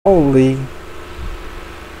Holy.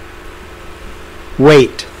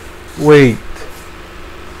 Wait. Wait.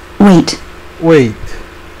 Wait. Wait.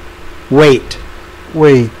 Wait.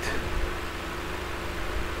 Wait.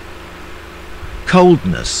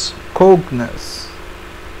 Coldness. Coldness.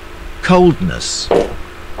 Coldness.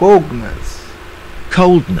 Coldness.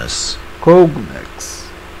 Coldness. Coldness.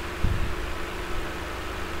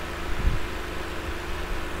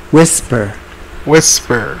 Whisper.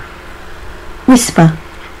 Whisper. Whisper.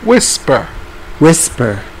 Whisper.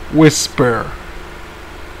 Whisper. Whisper.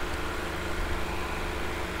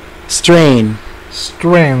 Strain.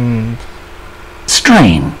 Strain.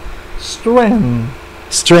 Strain. Strain.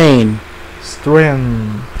 Strain.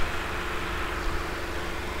 Strain.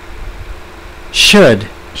 Should.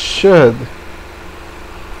 Should.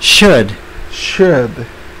 Should. Should.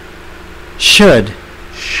 Should.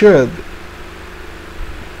 Should.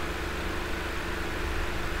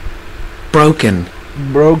 Broken.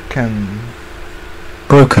 Broken.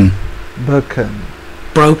 Broken. Broken.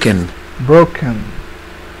 Broken. Broken.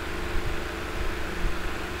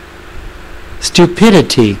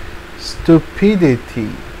 Stupidity. Stupidity.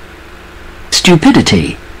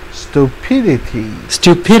 Stupidity. Stupidity.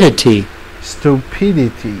 Stupidity.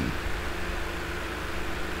 Stupidity.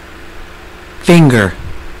 Finger.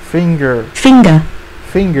 Finger. Finger.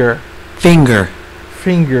 Finger. Finger.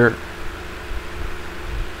 Finger.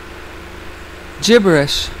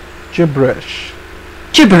 Gibberish. Gibberish.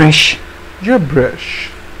 Gibberish. Gibberish.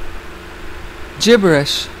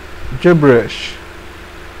 Gibberish. Gibberish.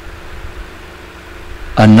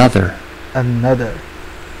 Another. Another.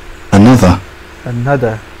 Another.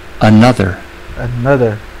 Another. Another.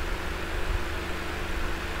 Another.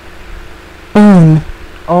 Own.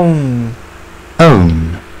 Own.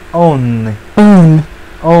 Own. Own. Own.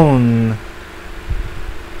 Own.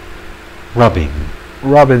 rubbing,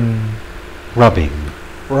 Robin. rubbing,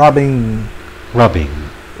 Rubbing. rubbing,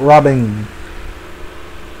 Rubbing.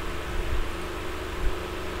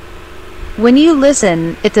 When you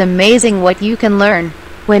listen, it's amazing what you can learn.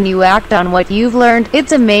 When you act on what you've learned,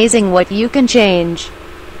 it's amazing what you can change.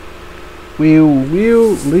 We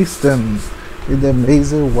will listen. It's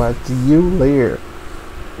amazing what you learn.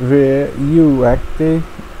 Where you act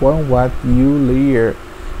on what you learn,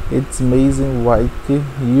 it's amazing what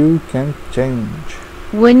you can change.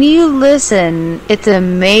 When you listen, it's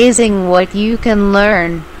amazing what you can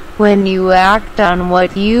learn. When you act on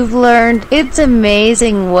what you've learned, it's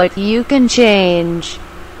amazing what you can change.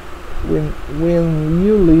 When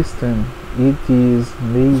you listen, it is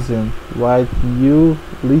amazing what you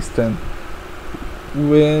listen.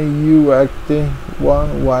 When you act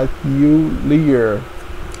on what you learn,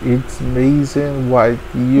 it's amazing what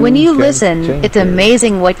you When you can listen, change. it's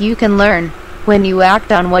amazing what you can learn. When you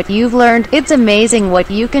act on what you've learned, it's amazing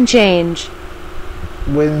what you can change.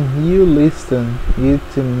 When you listen,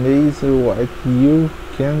 it's amazing what you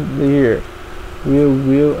can learn. We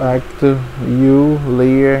will act, you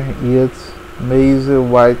learn, it's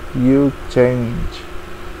amazing what you change.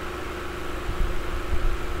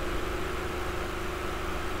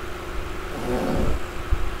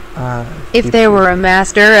 If there were a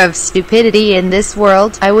master of stupidity in this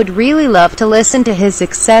world, I would really love to listen to his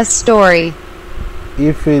success story.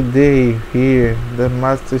 If they hear the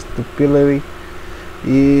master stupidity,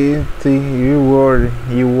 you would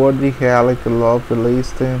really love to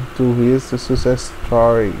listen to his success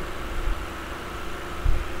story.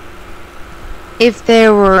 If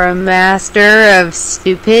there were a master of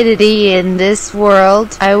stupidity in this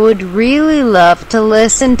world, I would really love to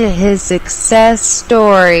listen to his success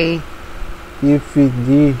story. If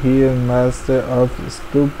they hear master of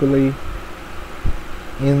stupidity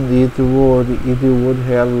in this world, it would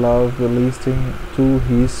have loved to listen to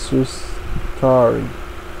his story.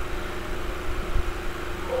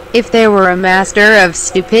 If there were a master of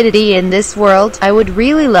stupidity in this world, I would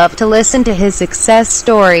really love to listen to his success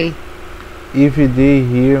story. If they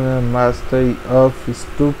hear a master of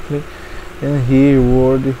stupidity in his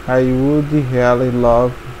world, I would really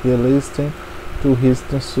love to listen to his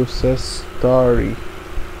success story.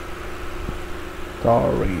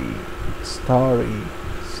 Story.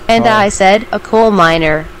 And I said, a coal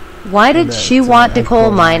miner. Why did she want a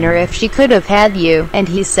coal miner if she could have had you? And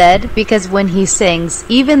he said, because when he sings,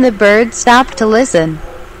 even the birds stop to listen.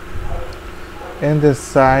 And the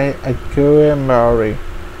sigh I could marry.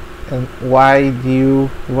 And why do you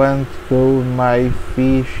want to go my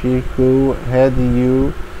fish could had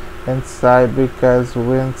you? And sigh because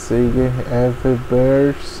when singing every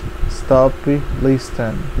birds stop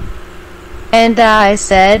listen. And I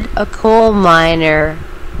said, a coal miner.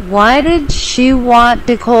 Why did she want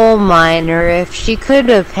a coal miner if she could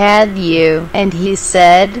have had you? And he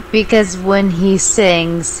said, because when he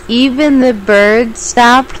sings, even the birds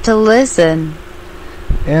stop to listen.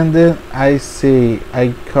 And then I say,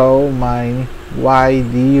 I call mine, why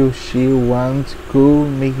do she want coal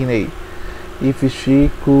miner? If she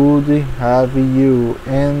could have you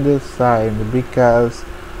and the sign, because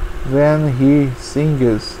when he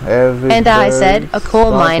sings, every And I bird said, a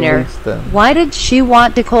coal stop miner. listen. Why did she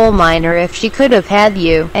want a coal miner if she could have had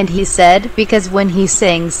you? And he said, because when he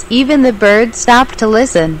sings, even the birds stop to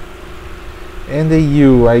listen. And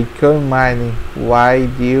you, I call mine, why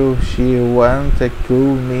do she want a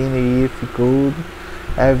coal miner if could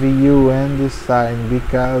have you and the sign?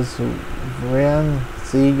 Because when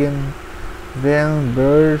singing, when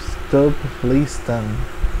birds stop listen.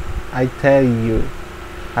 I tell you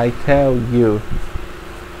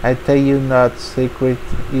not secret.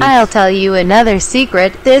 I'll tell you another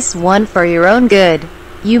secret, this one for your own good.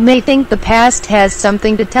 You may think the past has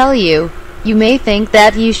something to tell you. You may think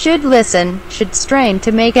that you should listen, should strain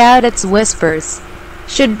to make out its whispers,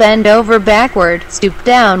 should bend over backward, stoop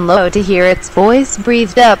down low to hear its voice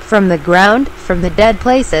breathed up from the ground, from the dead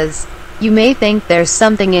places. You may think there's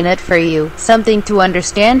something in it for you, something to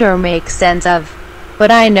understand or make sense of. But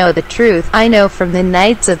I know the truth. I know from the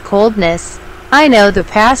nights of coldness. I know the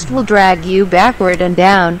past will drag you backward and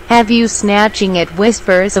down, have you snatching at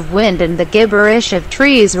whispers of wind and the gibberish of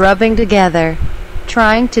trees rubbing together,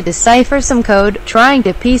 trying to decipher some code, trying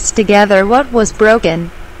to piece together what was broken.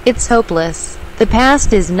 It's hopeless. The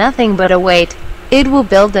past is nothing but a weight. It will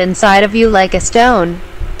build inside of you like a stone.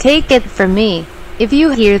 Take it from me. If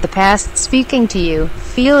you hear the past speaking to you,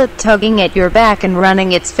 feel it tugging at your back and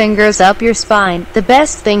running its fingers up your spine, the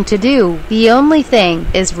best thing to do, the only thing,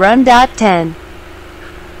 is run. 10.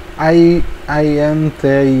 I am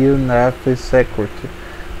tell you nothing secret.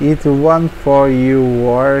 It won't for you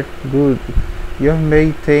or good. You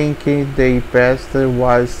may think the past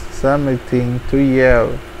was something to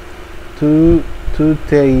yell, to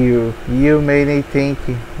tell you. You may think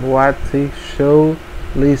what should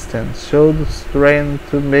listen, should strain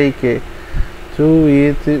to make it. To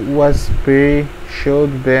it was pretty,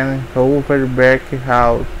 should bend over back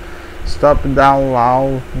out, stop down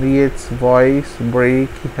loud, its voice break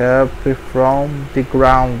up from the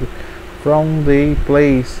ground, from the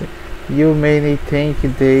place. You may think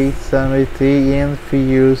they something in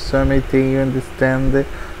you, something you understand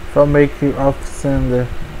from making of sand,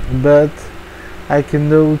 but I can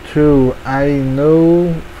know true. I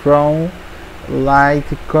know from light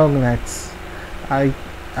cognates. I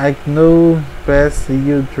know best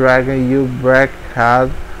you dragon, you black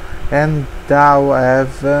heart, and thou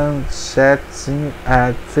even setting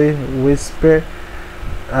at the whisper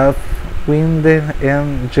of wind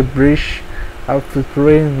and gibberish of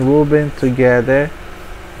train rubbing together,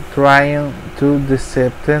 trying to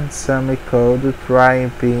deceive some code,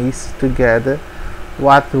 trying piece together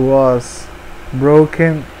what was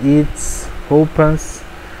broken, its opens.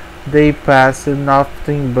 They pass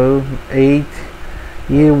nothing but 8.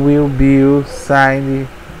 It will be sign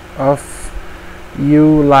of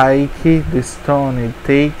you like the stone.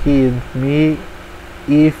 Take it me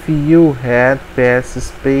if you had past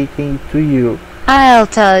speaking to you. I'll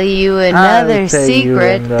tell you another tell you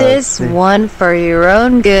secret, another this one for your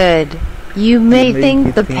own good. You may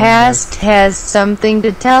think the past has something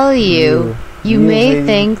to tell you. You may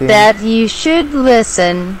think that you should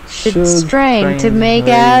listen, should strain to make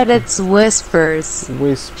out its whispers,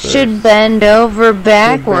 should bend over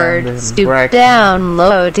backward, stoop down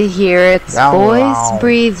low to hear its voice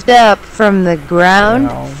breathed up from the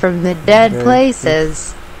ground, from the dead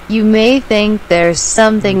places. You may think there's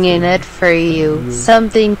something in it for you,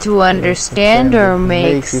 something to understand or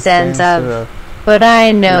make sense of. But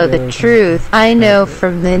I know the truth. I know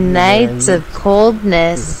from the nights of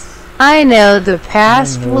coldness. I know the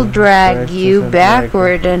past will drag you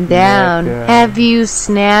backward and down, have you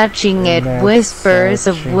snatching at whispers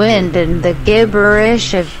of wind and the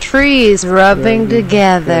gibberish of trees rubbing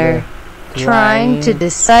together, trying to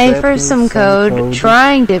decipher some code,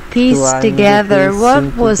 trying to piece together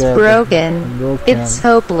what was broken. It's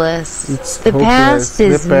hopeless. The past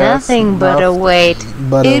is nothing but a weight.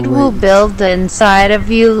 It will build inside of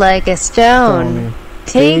you like a stone.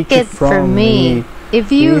 Take it from me. If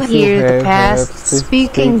you hear the past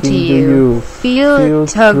speaking to you, feel it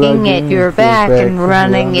tugging at your back and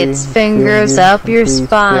running its fingers up your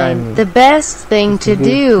spine, the best thing to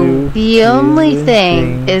do, the only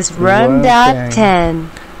thing, is run. 10.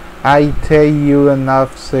 I tell you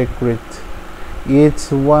enough secret.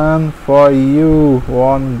 It's one for you,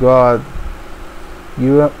 one God.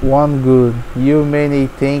 you want good. You may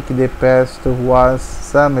think the past was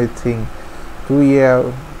something to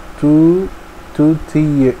you,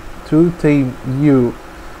 to tame you.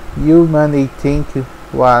 You may think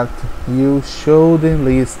what you shouldn't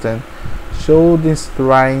listen, shouldn't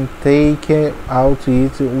try, take out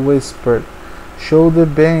it whispered,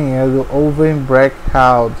 should bend over and break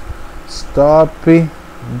out, stop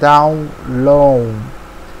down low,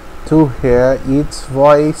 to hear its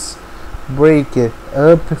voice break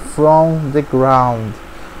up from the ground,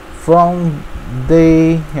 from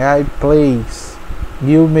the high place.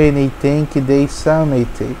 You may think they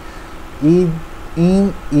something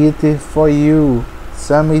in it for you,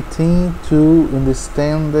 something to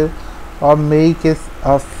understand or make it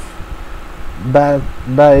of, but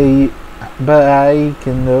I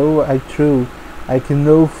can know I true. I can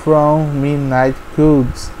know from midnight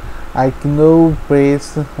goods. I can know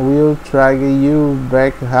praise will drag you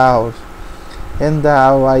back out. And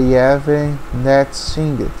now I have not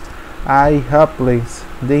sing it. I helpless,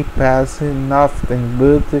 they pass nothing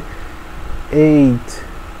but eight.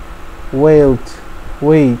 Wait,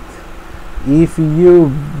 if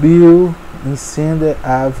you build instead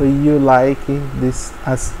of you like this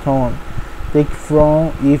a stone, take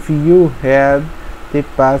from if you had the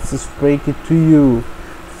past speak to you.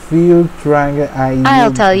 Feel trying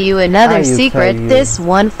I'll tell you another secret, this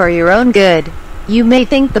one for your own good. You may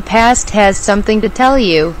think the past has something to tell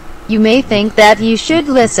you. You may think that you should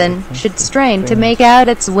listen, should strain to make out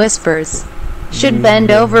its whispers, should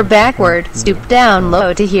bend over backward, stoop down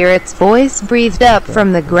low to hear its voice breathed up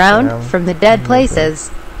from the ground, from the dead places.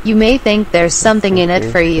 You may think there's something in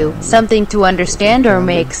it for you, something to understand or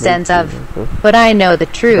make sense of. But I know the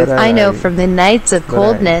truth. I know from the nights of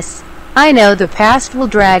coldness. I know the past will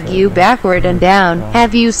drag you backward and down,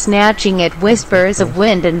 have you snatching at whispers of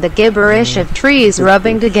wind and the gibberish of trees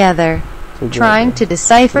rubbing together, trying to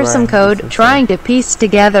decipher some code, trying to piece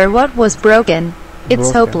together what was broken.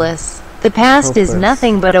 It's hopeless. The past is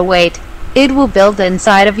nothing but a weight. It will build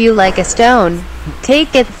inside of you like a stone.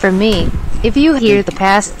 Take it from me. If you hear the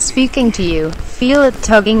past speaking to you, feel it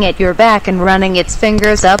tugging at your back and running its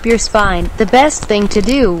fingers up your spine, the best thing to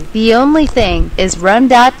do, the only thing, is run.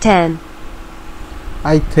 10.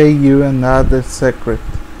 I tell you another secret.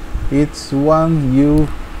 It's one you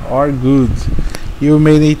are good. You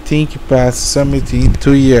may think past something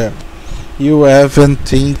to you. You haven't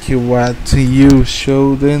think what you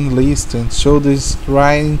shouldn't listen, shouldn't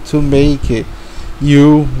trying to make it.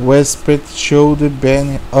 You whispered, should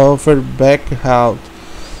bend over back out,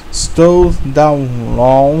 stole down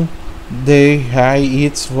long, they high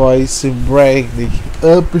its voice bragged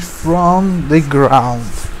up from the ground,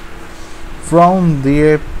 from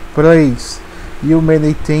their place. You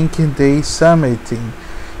may think they something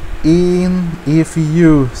in if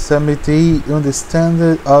you something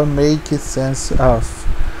understand or make sense of,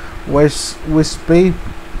 whisper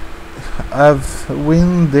of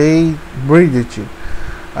when they breathed,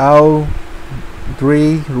 all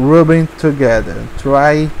three rubbing together,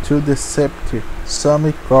 try to deceive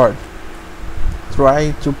some chord,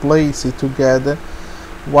 try to place it together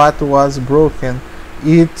what was broken.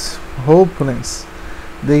 It's hopeless.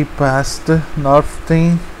 They passed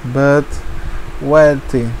nothing but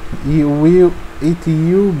waiting. It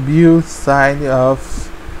you build side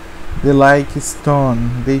of the like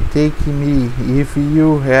stone. They take me. If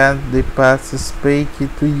you had the past spake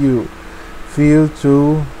to you, feel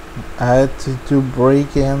to at to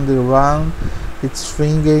break and run its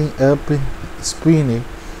finger up spinning.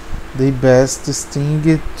 The best thing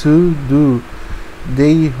to do.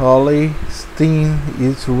 The holy thing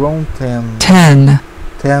is wrong. 10. 10,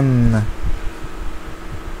 10.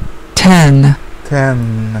 10,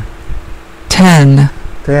 10. 10,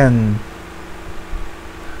 10.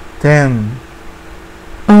 10.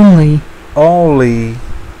 only, Only.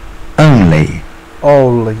 only,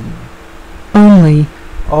 Only. only,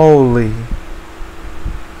 Only.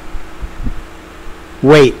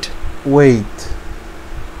 Wait, Wait.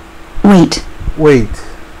 wait, Wait.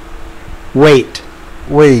 wait,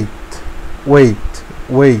 Wait. Wait.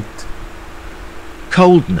 Wait.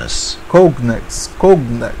 Coldness. Coldness.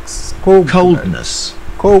 Coldness. Coldness.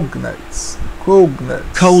 Coldness. Coldness.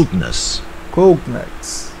 Coldness.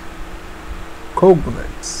 Coldness.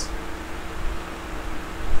 Coldness.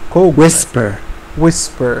 Coldness. whisper,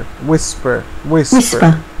 Whisper. Whisper.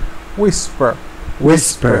 whisper, Whisper.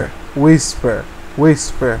 whisper, Whisper.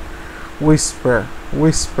 Whisper. Whisper.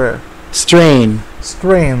 Whisper. strain,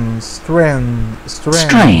 Strain. Strain.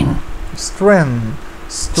 strain, Strain.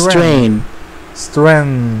 strain,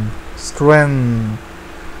 Strain. Strain.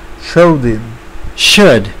 Shoulded.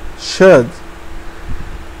 should, Should.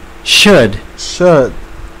 should, should,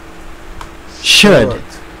 should,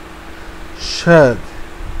 should,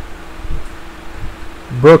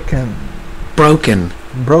 broken, broken,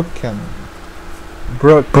 broken,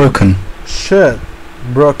 broken, broken, should,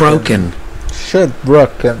 broken, broken, should,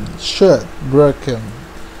 broken, should, broken,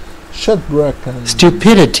 should, broken,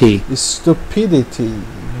 stupidity, stupidity,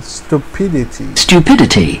 stupidity,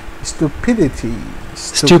 stupidity, stupidity,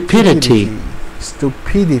 Stupidity.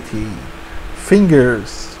 stupidity,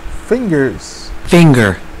 fingers, fingers,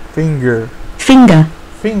 finger, finger, finger,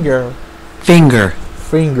 finger, finger,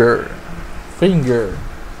 finger, finger,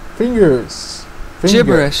 fingers, finger,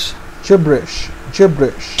 Gibberish. gibberish,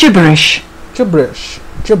 gibberish, gibberish, gibberish,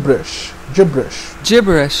 gibberish, gibberish,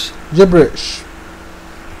 Gibberish. gibberish,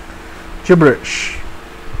 gibberish,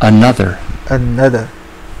 another, another,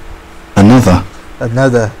 another,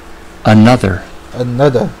 another, another,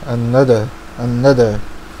 another, another, another,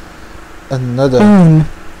 another, own,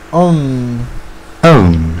 own,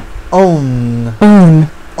 own, own, own,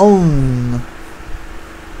 own,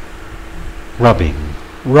 rubbing,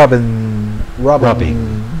 robin, robin,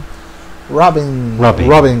 robin, Rubbing. Rubbing.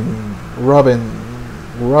 robin, robin,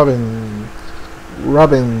 robin,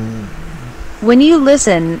 robin. When you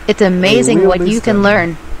listen, it's amazing will what you can listen.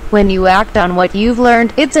 learn. When you act on what you've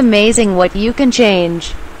learned, it's amazing what you can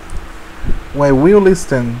change. When we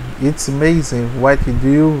listen, it's amazing what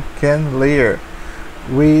you can learn.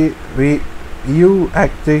 You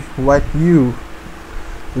acting what you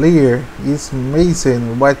learn. It's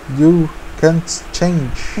amazing what you can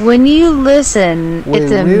change. When you listen, When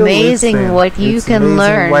it's we amazing listen, what you it's can amazing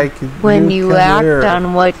learn. what When you you can act learn.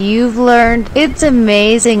 on what you've learned, it's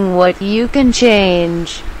amazing what you can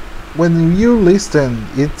change. When you listen,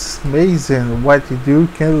 it's amazing what you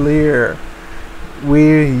can learn.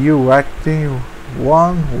 Where you acting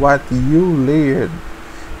on what you learn.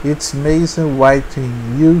 It's amazing what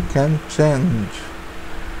you can change.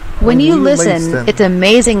 When you we listen, it's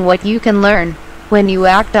amazing what you can learn. When you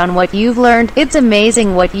act on what you've learned, it's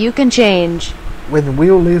amazing what you can change. When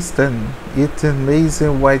we listen, it's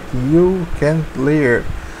amazing what you can learn.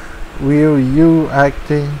 Will you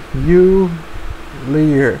acting you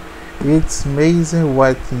learn? It's amazing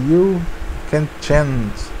what you can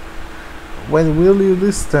change. When will you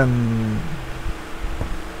listen?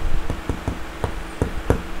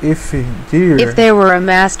 If dear, If there were a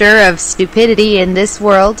master of stupidity in this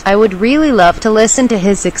world, I would really love to listen to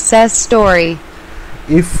his success story.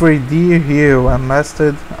 if we dear here a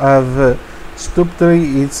master of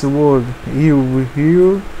stupidity, it's word you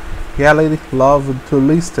really love to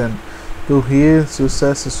listen to his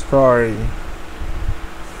success story.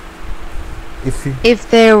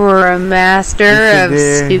 If there were a master If of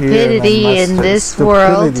there here a stupidity in master this stupidity,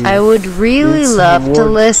 world, I would really it's love to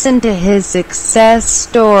word- listen to his success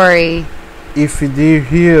story. If dear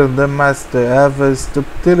here the master of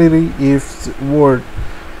stupidity is word,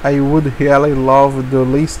 I would really love to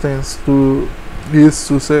listen to his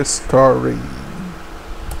success story.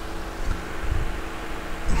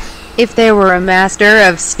 If there were a master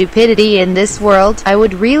of stupidity in this world, I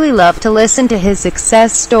would really love to listen to his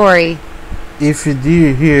success story. If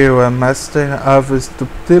dear here a master of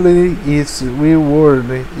stupidity is reward,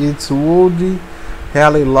 it's would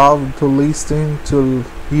really love to listen to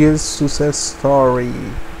his success story.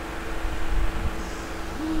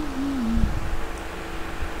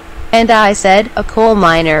 And I said, a coal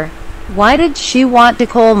miner. Why did she want a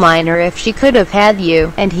coal miner if she could have had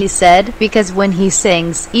you? And he said, because when he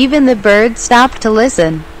sings, even the birds stop to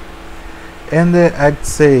listen. And I'd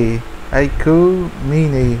say, I could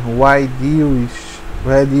mean why do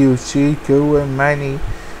you she could money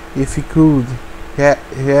if he could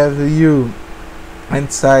have you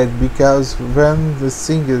inside, because when the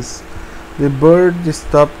singers the bird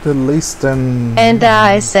stopped to listen. And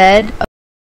I said,